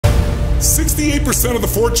68% of the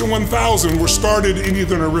Fortune 1000 were started in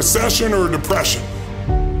either a recession or a depression.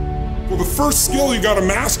 Well, the first skill you gotta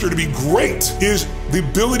master to be great is the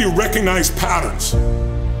ability to recognize patterns.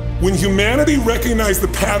 When humanity recognized the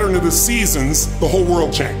pattern of the seasons, the whole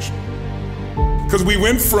world changed. Because we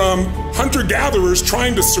went from hunter-gatherers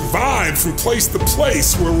trying to survive from place to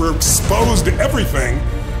place where we're exposed to everything,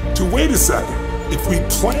 to wait a second, if we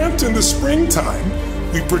plant in the springtime,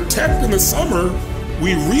 we protect in the summer,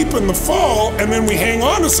 we reap in the fall, and then we hang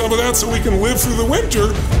on to some of that so we can live through the winter.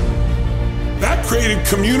 That created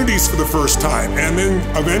communities for the first time, and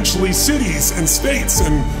then eventually cities and states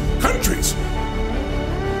and countries.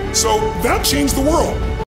 So that changed the world.